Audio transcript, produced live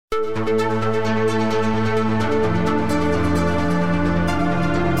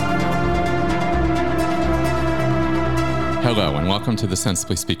Hello, and welcome to the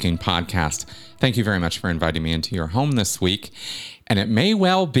Sensibly Speaking podcast. Thank you very much for inviting me into your home this week. And it may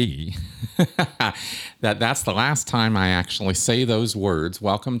well be that that's the last time I actually say those words,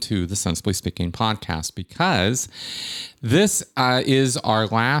 welcome to the Sensibly Speaking podcast, because this is our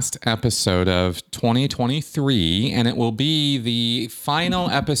last episode of 2023, and it will be the final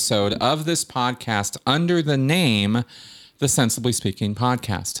episode of this podcast under the name the Sensibly Speaking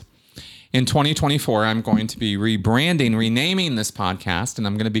podcast. In 2024, I'm going to be renaming this podcast, and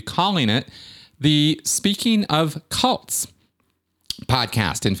I'm going to be calling it the Speaking of Cults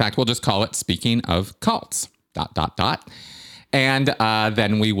podcast. In fact, we'll just call it Speaking of Cults, ... And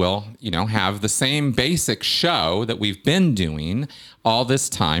then we will, have the same basic show that we've been doing all this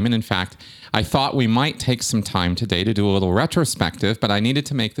time. And in fact, I thought we might take some time today to do a little retrospective, but I needed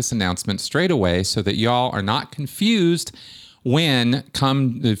to make this announcement straight away so that y'all are not confused when,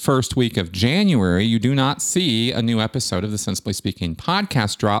 come the first week of January, you do not see a new episode of the Sensibly Speaking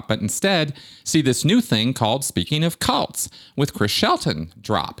podcast drop, but instead see this new thing called Speaking of Cults with Chris Shelton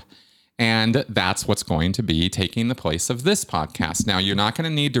drop. And that's what's going to be taking the place of this podcast. Now, you're not going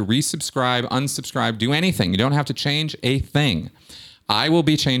to need to resubscribe, unsubscribe, do anything. You don't have to change a thing. I will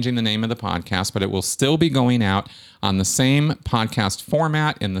be changing the name of the podcast, but it will still be going out on the same podcast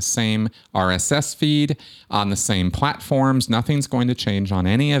format, in the same RSS feed, on the same platforms. Nothing's going to change on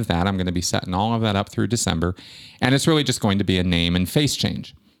any of that. I'm going to be setting all of that up through December. And it's really just going to be a name and face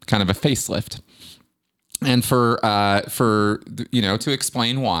change, kind of a facelift. And for to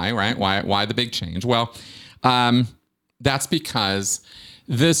explain why, right? Why the big change? Well, that's because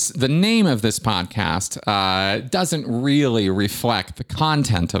the name of this podcast doesn't really reflect the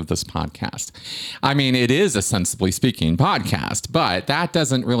content of this podcast. I mean, it is a Sensibly Speaking podcast, but that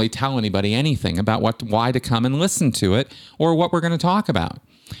doesn't really tell anybody anything about why to come and listen to it or what we're going to talk about.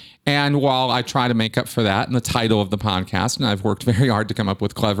 And while I try to make up for that in the title of the podcast, and I've worked very hard to come up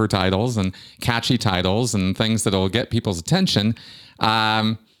with clever titles and catchy titles and things that'll get people's attention,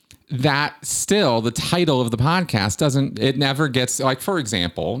 that still, the title of the podcast it never gets, like, for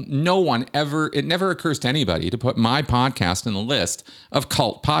example, it never occurs to anybody to put my podcast in the list of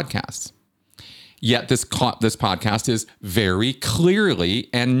cult podcasts. Yet this podcast is very clearly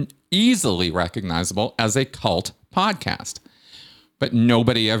and easily recognizable as a cult podcast. But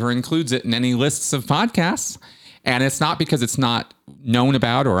nobody ever includes it in any lists of podcasts. And it's not because it's not known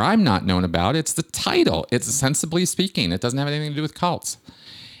about or I'm not known about. It's the title. It's Sensibly Speaking. It doesn't have anything to do with cults.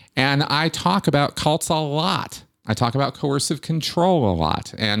 And I talk about cults a lot. I talk about coercive control a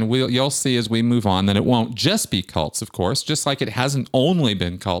lot. And you'll see as we move on that it won't just be cults, of course, just like it hasn't only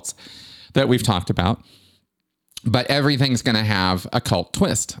been cults that we've talked about. But everything's going to have a cult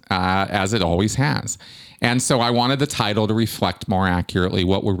twist, as it always has. And so I wanted the title to reflect more accurately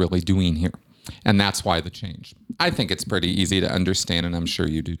what we're really doing here. And that's why the change. I think it's pretty easy to understand, and I'm sure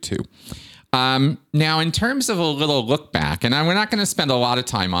you do too. Now, in terms of a little look back, and we're not going to spend a lot of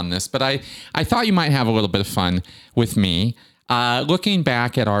time on this, but I thought you might have a little bit of fun with me looking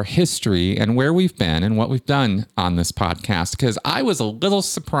back at our history and where we've been and what we've done on this podcast, because I was a little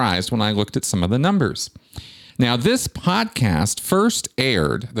surprised when I looked at some of the numbers. Now, this podcast first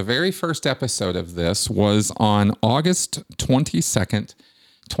aired, the very first episode of this was on August 22nd,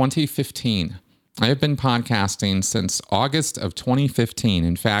 2015. I have been podcasting since August of 2015.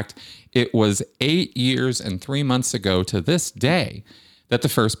 In fact, it was 8 years and 3 months ago to this day that the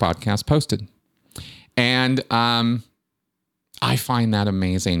first podcast posted. And I find that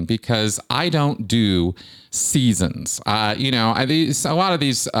amazing because I don't do seasons. A lot of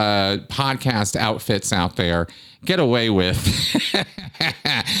these podcast outfits out there get away with,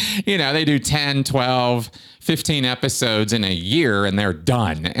 they do 10, 12, 15 episodes in a year and they're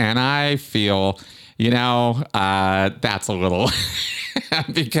done. And I feel, that's a little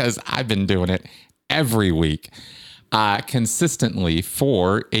because I've been doing it every week. Consistently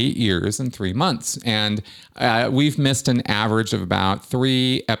for 8 years and 3 months. And we've missed an average of about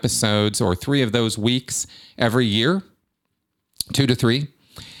 3 episodes or 3 of those weeks every year, 2 to 3.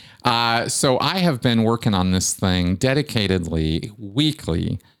 So I have been working on this thing dedicatedly,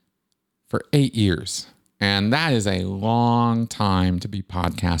 weekly, for 8 years. And that is a long time to be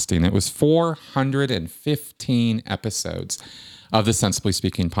podcasting. It was 415 episodes of the Sensibly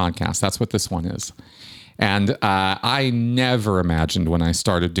Speaking podcast. That's what this one is. And I never imagined when I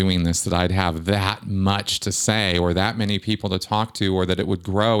started doing this that I'd have that much to say or that many people to talk to or that it would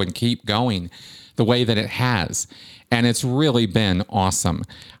grow and keep going the way that it has. And it's really been awesome.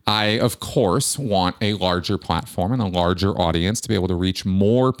 I, of course, want a larger platform and a larger audience to be able to reach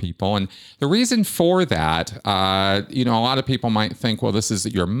more people. And the reason for that, a lot of people might think, well, this is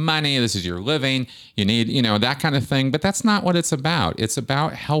your money, this is your living, you need, that kind of thing. But that's not what it's about. It's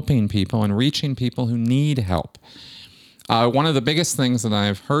about helping people and reaching people who need help. One of the biggest things that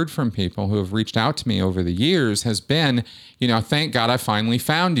I've heard from people who have reached out to me over the years has been, thank God I finally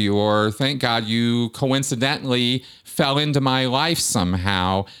found you, or thank God you coincidentally fell into my life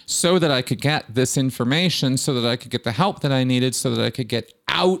somehow so that I could get this information, so that I could get the help that I needed, so that I could get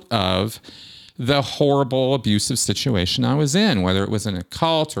out of the horrible abusive situation I was in, whether it was in a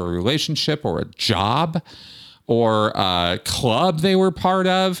cult or a relationship or a job or a club they were part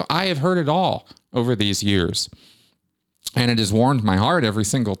of. I have heard it all over these years. And it has warmed my heart every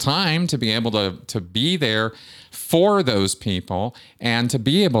single time to be able to be there for those people and to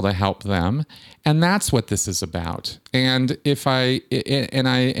be able to help them. And that's what this is about. And I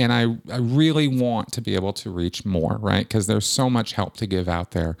really want to be able to reach more, right? Because there's so much help to give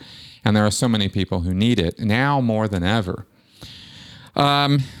out there. And there are so many people who need it now more than ever.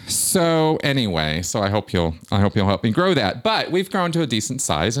 So I hope you'll help me grow that. But we've grown to a decent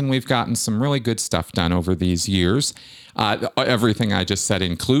size and we've gotten some really good stuff done over these years. Everything I just said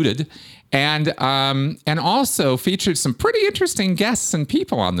included, and also featured some pretty interesting guests and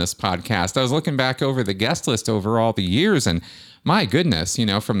people on this podcast. I was looking back over the guest list over all the years, and my goodness,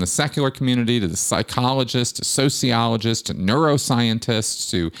 from the secular community to the psychologists to sociologists to neuroscientists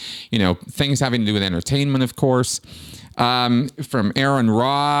to, things having to do with entertainment, of course. From Aaron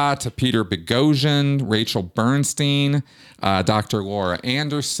Ra to Peter Boghossian, Rachel Bernstein, Dr. Laura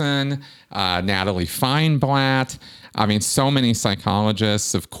Anderson, Natalie Feinblatt. I mean, so many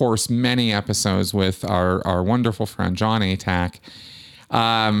psychologists, of course, many episodes with our wonderful friend John Atack.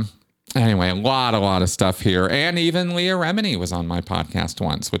 Anyway, a lot of stuff here. And even Leah Remini was on my podcast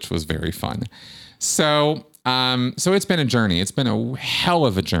once, which was very fun. So it's been a journey. It's been a hell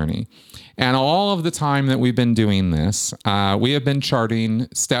of a journey. And all of the time that we've been doing this, we have been charting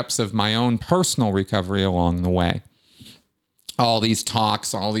steps of my own personal recovery along the way. All these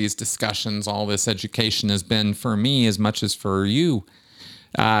talks, all these discussions, all this education has been for me as much as for you,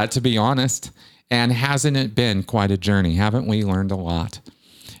 to be honest. And hasn't it been quite a journey? Haven't we learned a lot?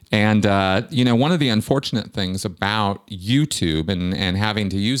 And, one of the unfortunate things about YouTube and having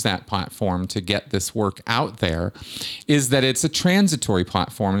to use that platform to get this work out there is that it's a transitory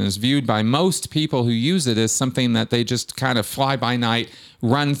platform and is viewed by most people who use it as something that they just kind of fly by night,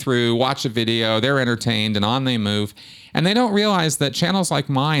 run through, watch a video, they're entertained, and on they move. And they don't realize that channels like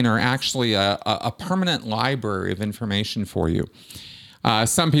mine are actually a permanent library of information for you.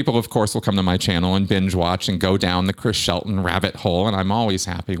 Some people, of course, will come to my channel and binge watch and go down the Chris Shelton rabbit hole. And I'm always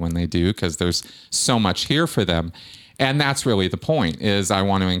happy when they do because there's so much here for them. And that's really the point, is I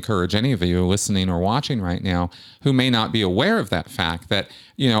want to encourage any of you listening or watching right now who may not be aware of that fact that,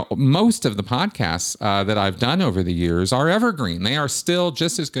 most of the podcasts that I've done over the years are evergreen. They are still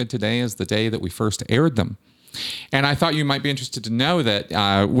just as good today as the day that we first aired them. And I thought you might be interested to know that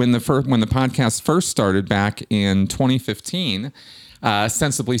when the podcast first started back in 2015,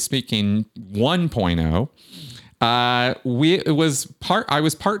 Sensibly Speaking 1.0, I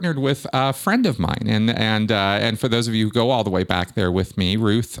was partnered with a friend of mine, and for those of you who go all the way back there with me,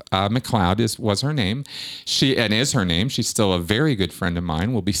 Ruth McLeod was her name. She is her name. She's still a very good friend of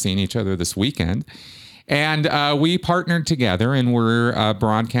mine. We'll be seeing each other this weekend. And we partnered together, and we're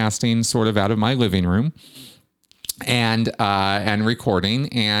broadcasting sort of out of my living room and recording,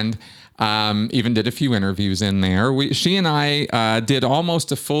 and even did a few interviews in there. She and I did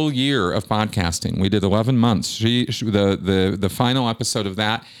almost a full year of podcasting. We did 11 months. The final episode of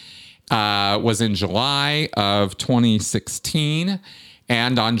that was in July of 2016.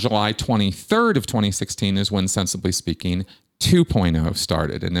 And on July 23rd of 2016 is when Sensibly Speaking 2.0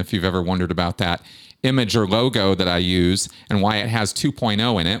 started. And if you've ever wondered about that image or logo that I use and why it has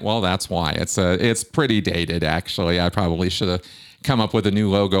 2.0 in it, well, that's why. It's pretty dated, actually. I probably should have come up with a new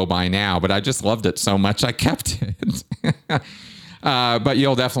logo by now, but I just loved it so much I kept it. But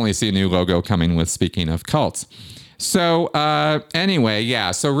you'll definitely see a new logo coming with Speaking of Cults. So anyway,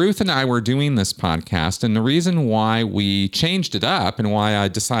 yeah, so Ruth and I were doing this podcast, and the reason why we changed it up and why I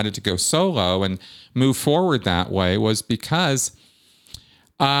decided to go solo and move forward that way was because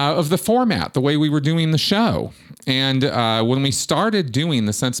of the format, the way we were doing the show. And when we started doing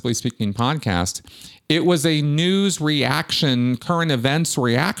the Sensibly Speaking podcast, it was a news reaction, current events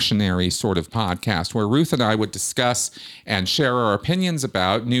reactionary sort of podcast where Ruth and I would discuss and share our opinions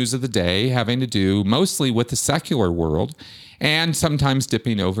about news of the day, having to do mostly with the secular world and sometimes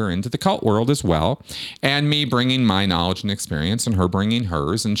dipping over into the cult world as well. And me bringing my knowledge and experience and her bringing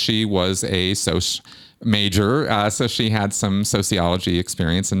hers. And she was a soc major, so she had some sociology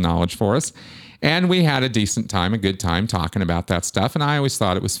experience and knowledge for us. And we had a decent time, a good time talking about that stuff. And I always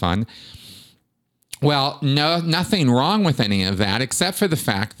thought it was fun. Well, nothing wrong with any of that, except for the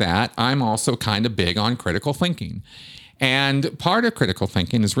fact that I'm also kind of big on critical thinking. And part of critical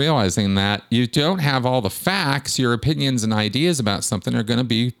thinking is realizing that you don't have all the facts. Your opinions and ideas about something are going to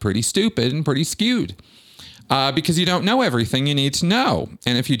be pretty stupid and pretty skewed because you don't know everything you need to know.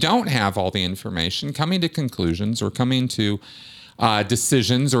 And if you don't have all the information, coming to conclusions or coming to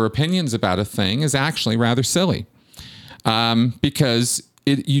decisions or opinions about a thing is actually rather silly because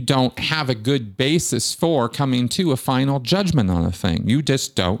you don't have a good basis for coming to a final judgment on a thing. You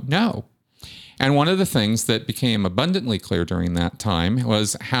just don't know. And one of the things that became abundantly clear during that time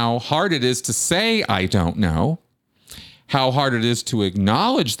was how hard it is to say, I don't know, how hard it is to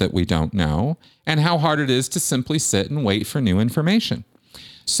acknowledge that we don't know, and how hard it is to simply sit and wait for new information.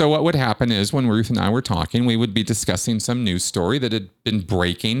 So what would happen is when Ruth and I were talking, we would be discussing some news story that had been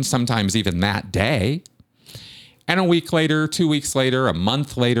breaking, sometimes even that day. And a week later, 2 weeks later, a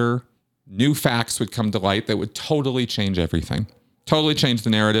month later, new facts would come to light that would totally change everything. Totally change the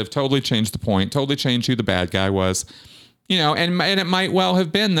narrative, totally change the point, totally change who the bad guy was. You know, and it might well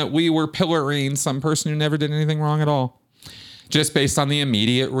have been that we were pillorying some person who never did anything wrong at all, just based on the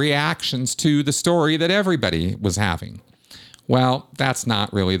immediate reactions to the story that everybody was having. Well, that's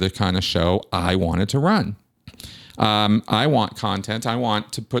not really the kind of show I wanted to run. I want content. I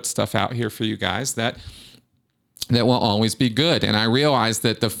want to put stuff out here for you guys that will always be good. And I realized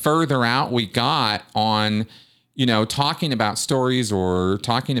that the further out we got on, you know, talking about stories or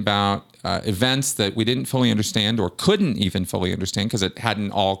talking about events that we didn't fully understand or couldn't even fully understand because it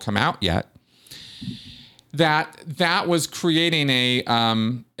hadn't all come out yet, that was creating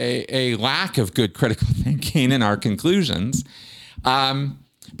a lack of good critical thinking in our conclusions.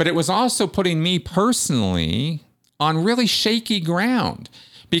 But it was also putting me personally on really shaky ground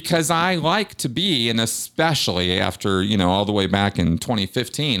because I like to be, and especially after, you know, all the way back in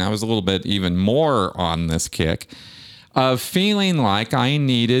 2015, I was a little bit even more on this kick of feeling like I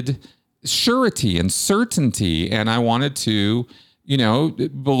needed surety and certainty, and I wanted to, you know,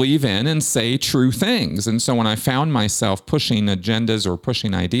 believe in and say true things. And so when I found myself pushing agendas or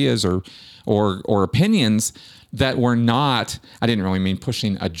pushing ideas or opinions that were not, I didn't really mean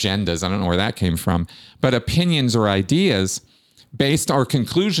pushing agendas, I don't know where that came from, but opinions or ideas based our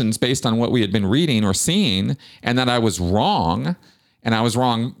conclusions based on what we had been reading or seeing, and that I was wrong, and I was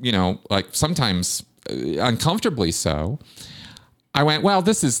wrong, you know, like sometimes uncomfortably so. I went, well,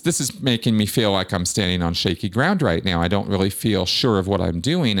 this is making me feel like I'm standing on shaky ground right now. I don't really feel sure of what I'm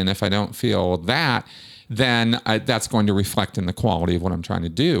doing, and if I don't feel that, then that's going to reflect in the quality of what I'm trying to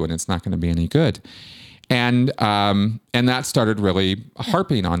do, and it's not going to be any good. And that started really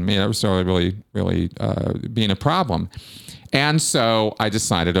harping on me. That was really being a problem. And so I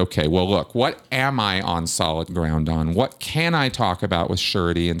decided, okay, well, look, what am I on solid ground on? What can I talk about with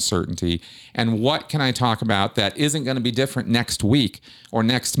surety and certainty? And what can I talk about that isn't going to be different next week or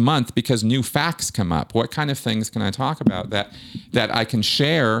next month because new facts come up? What kind of things can I talk about that I can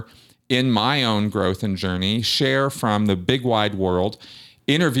share in my own growth and journey, share from the big wide world,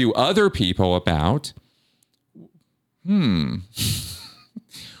 interview other people about?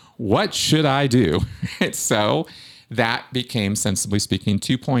 What should I do? So that became Sensibly Speaking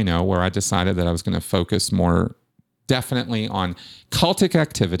 2.0, where I decided that I was going to focus more definitely on cultic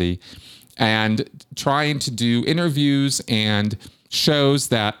activity and trying to do interviews and shows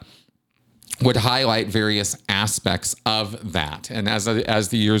that would highlight various aspects of that. And as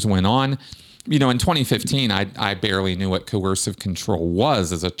the years went on, you know, in 2015, I barely knew what coercive control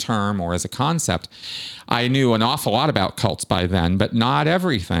was as a term or as a concept. I knew an awful lot about cults by then, but not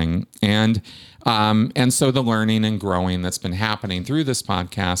everything. And so the learning and growing that's been happening through this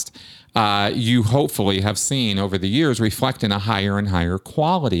podcast, you hopefully have seen over the years reflect in a higher and higher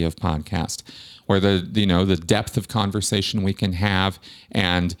quality of podcast, where the depth of conversation we can have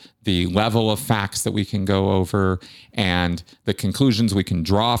and the level of facts that we can go over and the conclusions we can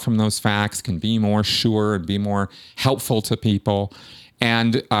draw from those facts can be more sure and be more helpful to people.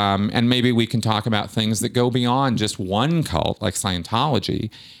 And maybe we can talk about things that go beyond just one cult like Scientology,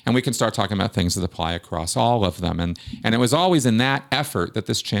 and we can start talking about things that apply across all of them. And it was always in that effort that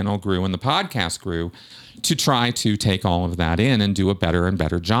this channel grew and the podcast grew, to try to take all of that in and do a better and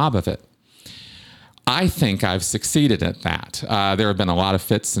better job of it. I think I've succeeded at that. There have been a lot of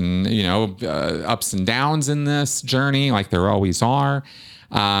fits and ups and downs in this journey, like there always are.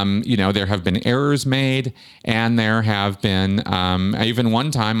 There have been errors made, and there have been, even one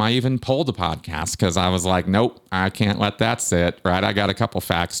time I even pulled a podcast because I was like, nope, I can't let that sit, right? I got a couple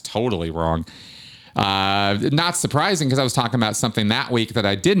facts totally wrong. Not surprising, because I was talking about something that week that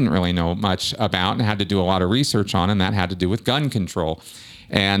I didn't really know much about and had to do a lot of research on, and that had to do with gun control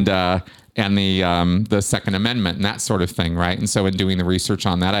and the Second Amendment and that sort of thing, right? And so in doing the research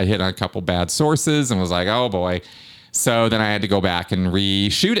on that, I hit on a couple bad sources and was like, oh boy. So then I had to go back and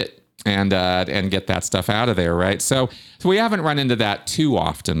reshoot it and get that stuff out of there, right? So we haven't run into that too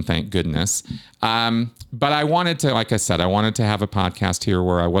often, thank goodness. But I wanted to, like I said, I wanted to have a podcast here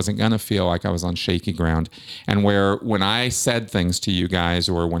where I wasn't going to feel like I was on shaky ground, and where when I said things to you guys,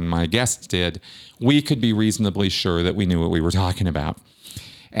 or when my guests did, we could be reasonably sure that we knew what we were talking about.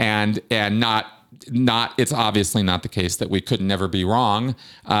 And not it's obviously not the case that we could never be wrong,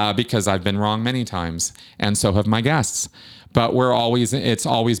 because I've been wrong many times, and so have my guests. But it's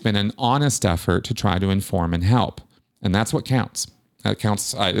always been an honest effort to try to inform and help, and that's what counts. That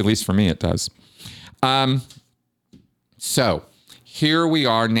counts, at least for me, it does. So here we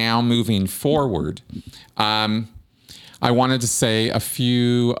are now moving forward. I wanted to say a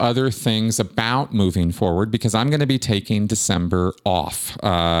few other things about moving forward, because I'm going to be taking December off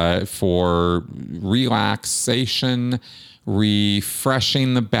for relaxation,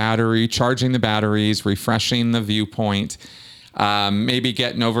 refreshing the battery, charging the batteries, refreshing the viewpoint, maybe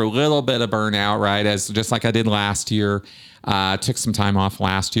getting over a little bit of burnout, right? Just like I did last year. Took some time off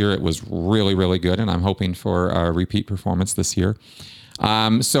last year. It was really, really good, and I'm hoping for a repeat performance this year.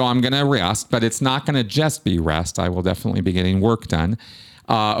 So I'm going to rest, but it's not going to just be rest. I will definitely be getting work done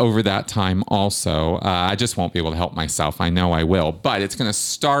over that time also. I just won't be able to help myself. I know I will, but it's going to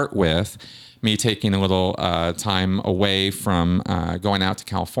start with me taking a little time away from going out to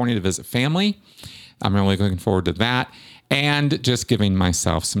California to visit family. I'm really looking forward to that, and just giving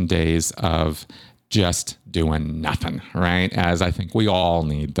myself some days of just doing nothing, right? As I think we all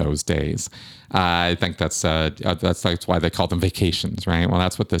need those days. I think that's why they call them vacations, right? Well,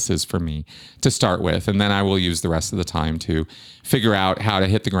 that's what this is for me to start with. And then I will use the rest of the time to figure out how to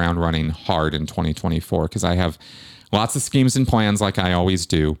hit the ground running hard in 2024, because I have lots of schemes and plans like I always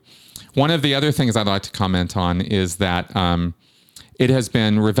do. One of the other things I'd like to comment on is that it has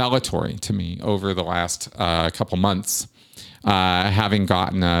been revelatory to me over the last couple months, having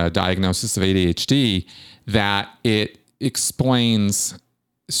gotten a diagnosis of ADHD, that it explains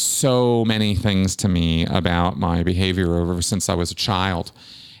so many things to me about my behavior ever since I was a child,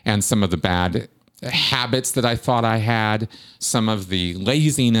 and some of the bad habits that I thought I had, some of the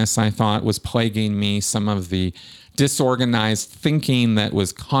laziness I thought was plaguing me, some of the disorganized thinking that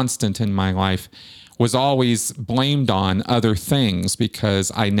was constant in my life was always blamed on other things,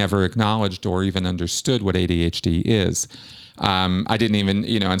 because I never acknowledged or even understood what ADHD is. I didn't even,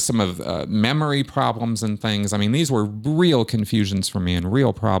 and some of memory problems and things. I mean, these were real confusions for me and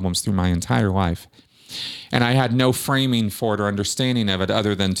real problems through my entire life. And I had no framing for it or understanding of it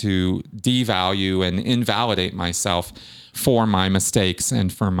other than to devalue and invalidate myself for my mistakes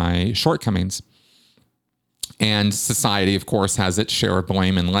and for my shortcomings. And society, of course, has its share of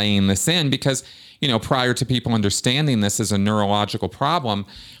blame in laying this in, because, prior to people understanding this as a neurological problem,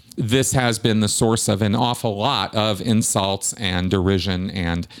 this has been the source of an awful lot of insults and derision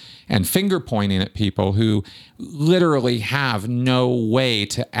and finger pointing at people who literally have no way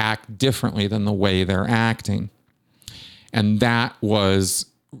to act differently than the way they're acting. And that was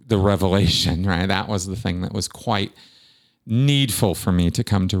the revelation, right? That was the thing that was quite needful for me to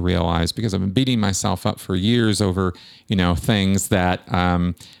come to realize, because I've been beating myself up for years over, things that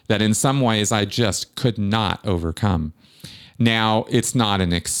in some ways I just could not overcome. Now, it's not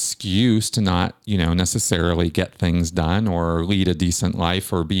an excuse to not, necessarily get things done or lead a decent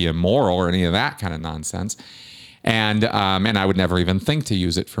life or be immoral or any of that kind of nonsense. And I would never even think to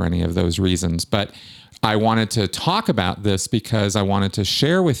use it for any of those reasons. But I wanted to talk about this because I wanted to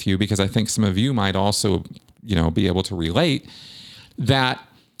share with you, because I think some of you might also, be able to relate, that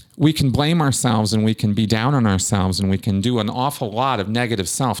we can blame ourselves and we can be down on ourselves and we can do an awful lot of negative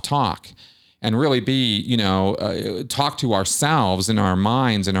self-talk and really be, talk to ourselves in our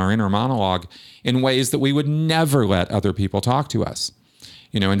minds, in our inner monologue, in ways that we would never let other people talk to us,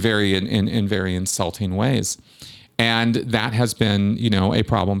 in very insulting ways. And that has been, a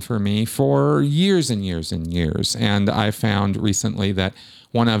problem for me for years and years and years. And I found recently that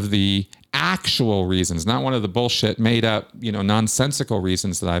one of the actual reasons, not one of the bullshit made up, nonsensical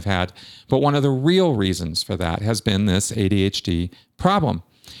reasons that I've had, but one of the real reasons for that has been this ADHD problem.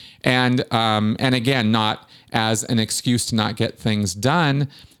 And again, not as an excuse to not get things done,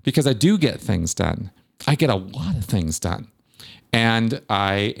 because I do get things done. I get a lot of things done. And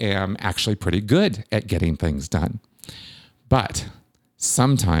I am actually pretty good at getting things done. But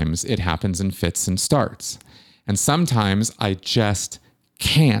sometimes it happens in fits and starts. And sometimes I just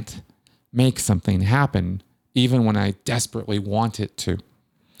can't make something happen, even when I desperately want it to.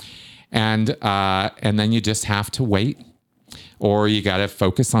 And then you just have to wait, or you got to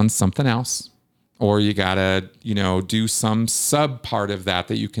focus on something else, or you got to, do some sub part of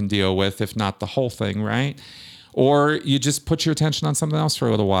that you can deal with, if not the whole thing, right? Or you just put your attention on something else for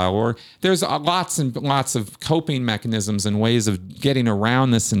a little while. Or there's lots and lots of coping mechanisms and ways of getting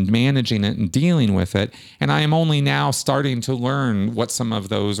around this and managing it and dealing with it. And I am only now starting to learn what some of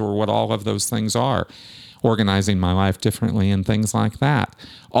those, or what all of those things are, organizing my life differently and things like that,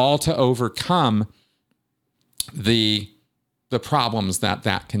 all to overcome the problems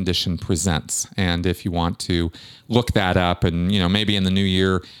that condition presents. And if you want to look that up, and maybe in the new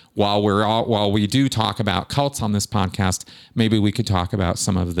year, while we do talk about cults on this podcast, maybe we could talk about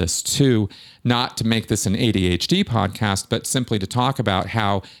some of this too, not to make this an ADHD podcast, but simply to talk about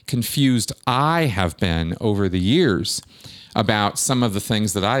how confused I have been over the years about some of the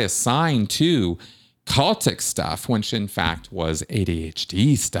things that I assign to cultic stuff, which in fact was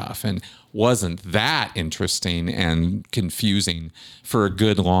ADHD stuff, and wasn't that interesting and confusing for a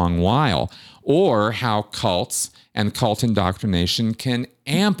good long while. Or how cults and cult indoctrination can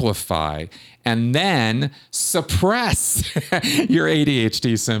amplify and then suppress your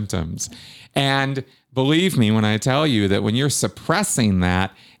ADHD symptoms. And believe me when I tell you that when you're suppressing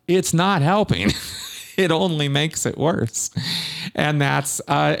that, it's not helping. It only makes it worse. And that's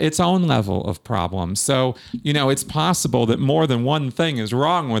its own level of problem. So, it's possible that more than one thing is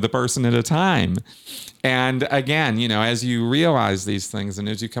wrong with a person at a time. And again, as you realize these things, and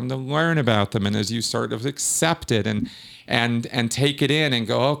as you come to learn about them, and as you sort of accept it and take it in and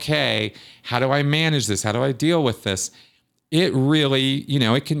go, okay, how do I manage this? How do I deal with this? It really,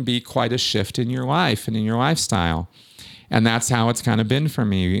 it can be quite a shift in your life and in your lifestyle. And that's how it's kind of been for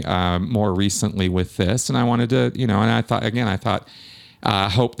me more recently with this. And I wanted to, and I thought,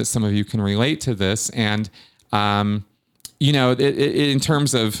 hope that some of you can relate to this. And, in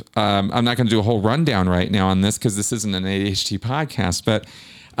terms of, I'm not going to do a whole rundown right now on this because this isn't an ADHD podcast, but,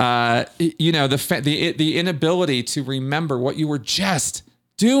 the inability to remember what you were just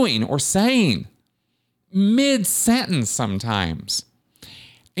doing or saying mid-sentence sometimes.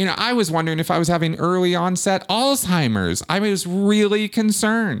 I was wondering if I was having early onset Alzheimer's. I was really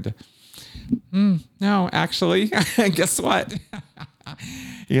concerned. No, actually, guess what?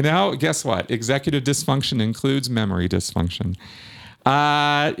 Guess what? Executive dysfunction includes memory dysfunction.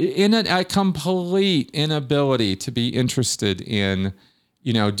 In a complete inability to be interested in,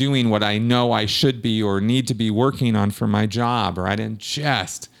 doing what I know I should be or need to be working on for my job, right? And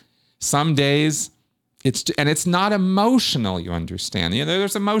just some days, it's not emotional, you understand.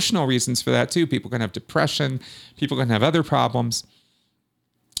 There's emotional reasons for that too. People can have depression. People can have other problems.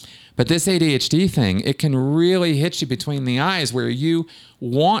 But this ADHD thing, it can really hit you between the eyes where you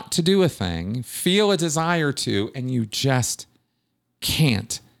want to do a thing, feel a desire to, and you just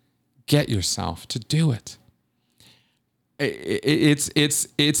can't get yourself to do it.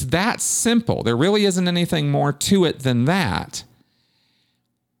 It's that simple. There really isn't anything more to it than that.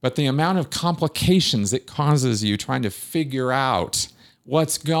 But the amount of complications it causes you trying to figure out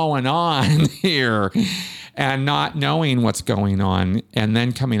what's going on here and not knowing what's going on and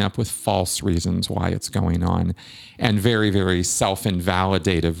then coming up with false reasons why it's going on and very, very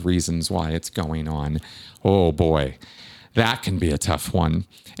self-invalidative reasons why it's going on. Oh boy, that can be a tough one.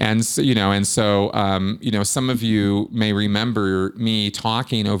 And so, some of you may remember me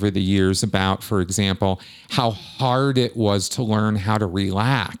talking over the years about, for example, how hard it was to learn how to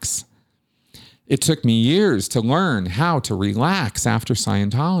relax. It took me years to learn how to relax after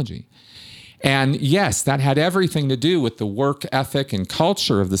Scientology. And yes, that had everything to do with the work ethic and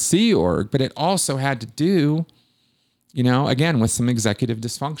culture of the Sea Org, but it also had to do, again, with some executive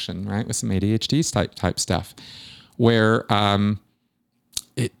dysfunction, right? With some ADHD type stuff, where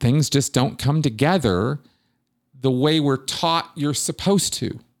things just don't come together the way we're taught you're supposed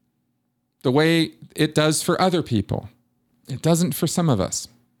to, the way it does for other people. It doesn't for some of us.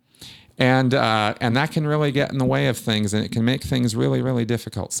 And that can really get in the way of things, and it can make things really, really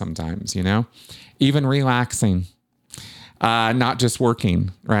difficult sometimes, even relaxing. not just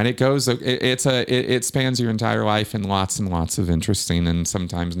working, right? It spans your entire life in lots and lots of interesting and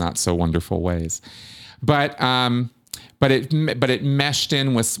sometimes not so wonderful ways. But it meshed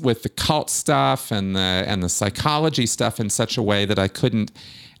in with the cult stuff and the psychology stuff in such a way that I couldn't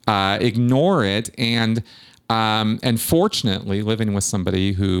ignore it. And fortunately, living with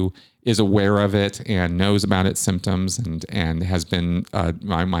somebody who is aware of it and knows about its symptoms and has been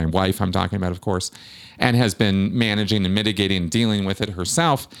my wife, I'm talking about, of course, and has been managing and mitigating and dealing with it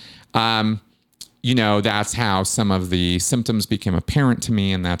herself. That's how some of the symptoms became apparent to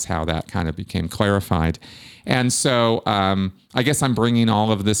me, and that's how that kind of became clarified. And so I guess I'm bringing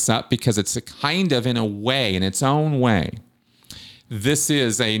all of this up because it's a kind of, in a way, in its own way, this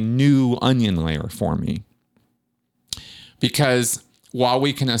is a new onion layer for me. Because while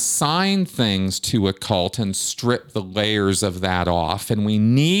we can assign things to a cult and strip the layers of that off, and we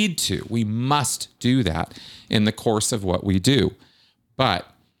must do that in the course of what we do. But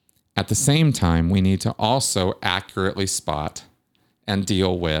at the same time, we need to also accurately spot and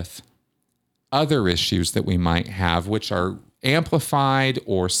deal with other issues that we might have, which are amplified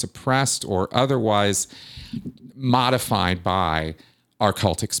or suppressed or otherwise modified by our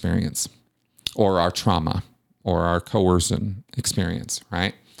cult experience or our trauma or our coercion experience,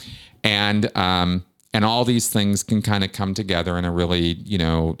 right? And all these things can kind of come together in a really,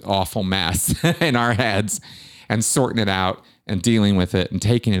 awful mess in our heads, and sorting it out and dealing with it and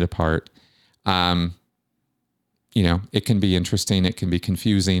taking it apart. It can be interesting, it can be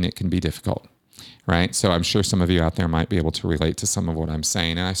confusing, it can be difficult, right? So I'm sure some of you out there might be able to relate to some of what I'm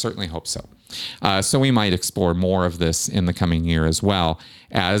saying, and I certainly hope so. So we might explore more of this in the coming year as well,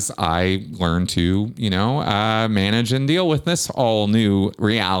 as I learn to, manage and deal with this all new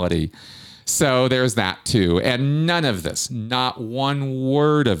reality. So there's that too. And none of this, not one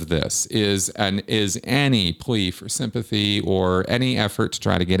word of this is any plea for sympathy or any effort to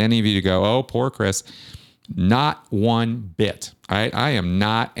try to get any of you to go, oh, poor Chris. Not one bit. I am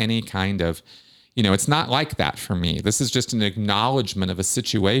not any kind of, it's not like that for me. This is just an acknowledgement of a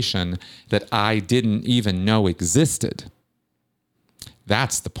situation that I didn't even know existed.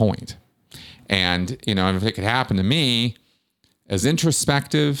 That's the point. And, if it could happen to me, as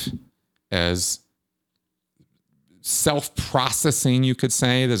introspective, as self-processing, you could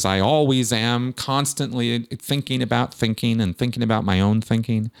say, as I always am, constantly thinking about thinking and thinking about my own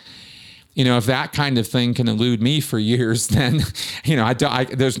thinking, if that kind of thing can elude me for years, then,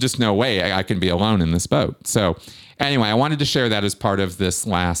 there's just no way I can be alone in this boat. So anyway, I wanted to share that as part of this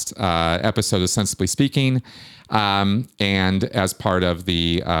last episode of Sensibly Speaking, and as part of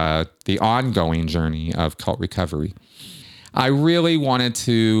the ongoing journey of cult recovery. I really wanted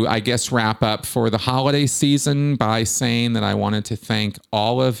to, wrap up for the holiday season by saying that I wanted to thank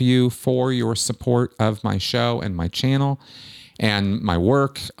all of you for your support of my show and my channel and my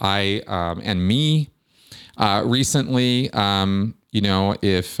work. And me recently,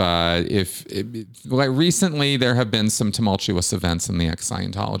 recently there have been some tumultuous events in the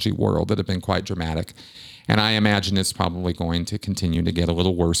ex-Scientology world that have been quite dramatic. And I imagine it's probably going to continue to get a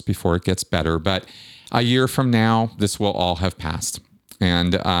little worse before it gets better. But a year from now, this will all have passed,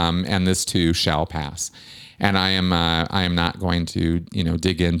 and this too shall pass. And I am not going to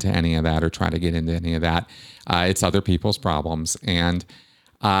dig into any of that or try to get into any of that. It's other people's problems, and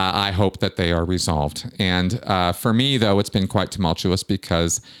I hope that they are resolved. And for me, though, it's been quite tumultuous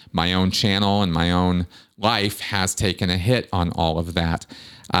because my own channel and my own life has taken a hit on all of that.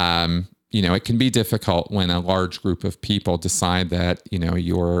 It can be difficult when a large group of people decide that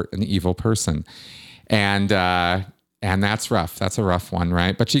you're an evil person. And that's rough. That's a rough one,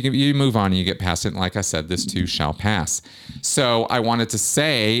 right? But you move on and you get past it. And like I said, this too shall pass. So I wanted to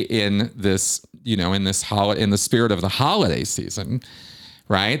say in this, in the spirit of the holiday season,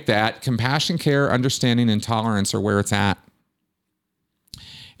 right, that compassion, care, understanding, and tolerance are where it's at.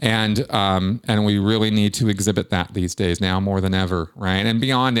 And we really need to exhibit that these days now more than ever, right? And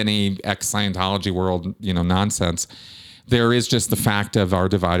beyond any ex-Scientology world, nonsense, there is just the fact of our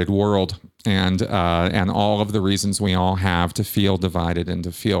divided world and all of the reasons we all have to feel divided and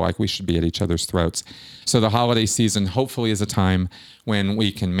to feel like we should be at each other's throats. So the holiday season hopefully is a time when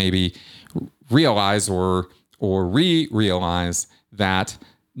we can maybe realize or re-realize that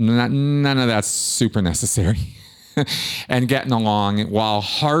none of that's super necessary. And getting along, while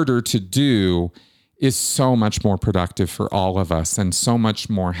harder to do, is so much more productive for all of us and so much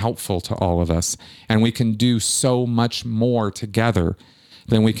more helpful to all of us. And we can do so much more together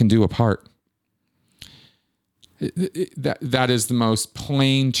than we can do apart. That is the most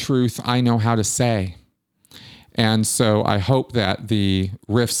plain truth I know how to say. And so I hope that the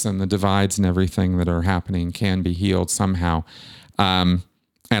rifts and the divides and everything that are happening can be healed somehow. And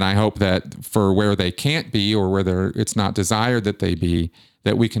I hope that for where they can't be, or where it's not desired that they be,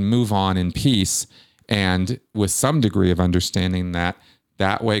 that we can move on in peace and with some degree of understanding that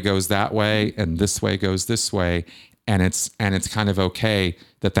that way goes that way and this way goes this way. And it's kind of okay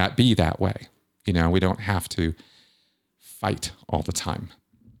that be that way. We don't have to fight all the time.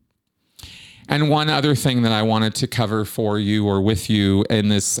 And one other thing that I wanted to cover for you or with you in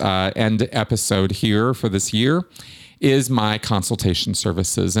this end episode here for this year is my consultation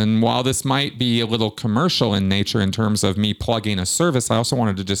services. And while this might be a little commercial in nature in terms of me plugging a service, I also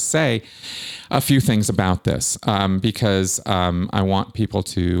wanted to just say a few things about this because I want people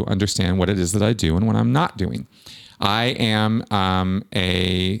to understand what it is that I do and what I'm not doing. I am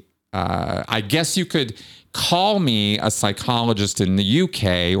I guess you could call me a psychologist in the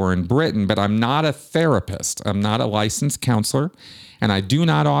UK or in Britain, but I'm not a therapist. I'm not a licensed counselor, and I do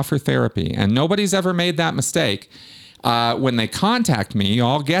not offer therapy. And nobody's ever made that mistake. When they contact me,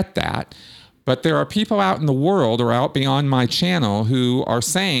 I'll get that. But there are people out in the world or out beyond my channel who are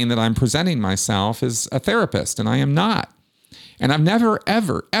saying that I'm presenting myself as a therapist, and I am not. And I've never,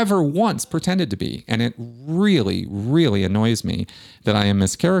 ever, ever once pretended to be. And it really, really annoys me that I am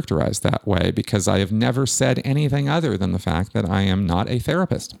mischaracterized that way, because I have never said anything other than the fact that I am not a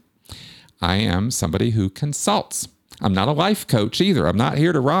therapist. I am somebody who consults. I'm not a life coach either. I'm not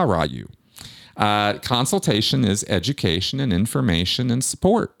here to rah-rah you. Consultation is education and information and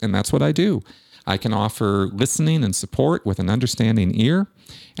support. And that's what I do. I can offer listening and support with an understanding ear.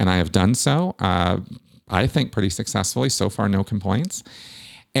 And I have done so. I think pretty successfully. So far, no complaints.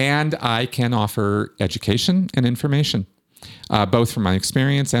 And I can offer education and information, both from my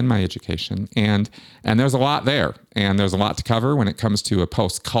experience and my education. And there's a lot there. And there's a lot to cover when it comes to a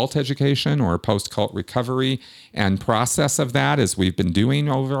post-cult education or a post-cult recovery and process of that, as we've been doing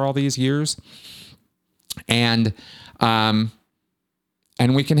over all these years. And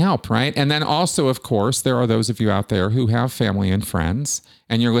we can help, right? And then also, of course, there are those of you out there who have family and friends,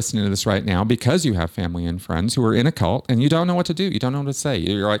 and you're listening to this right now because you have family and friends who are in a cult, and you don't know what to do. You don't know what to say.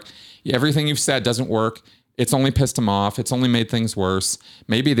 You're like, everything you've said doesn't work. It's only pissed them off. It's only made things worse.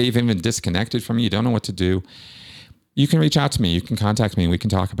 Maybe they've even disconnected from you. You don't know what to do. You can reach out to me. You can contact me. We can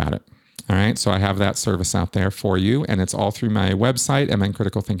talk about it. All right. So I have that service out there for you, and it's all through my website,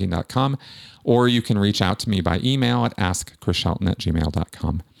 mncriticalthinking.com, or you can reach out to me by email at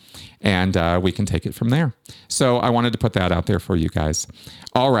askchrisshelton@gmail.com, and we can take it from there. So I wanted to put that out there for you guys.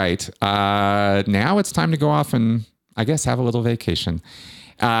 All right. Now it's time to go off and, I guess, have a little vacation.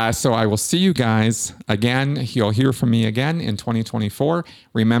 So I will see you guys again. You'll hear from me again in 2024.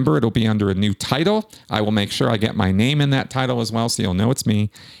 Remember, it'll be under a new title. I will make sure I get my name in that title as well, so you'll know it's me.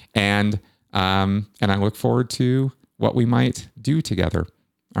 And I look forward to what we might do together.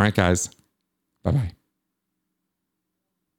 All right, guys. Bye-bye.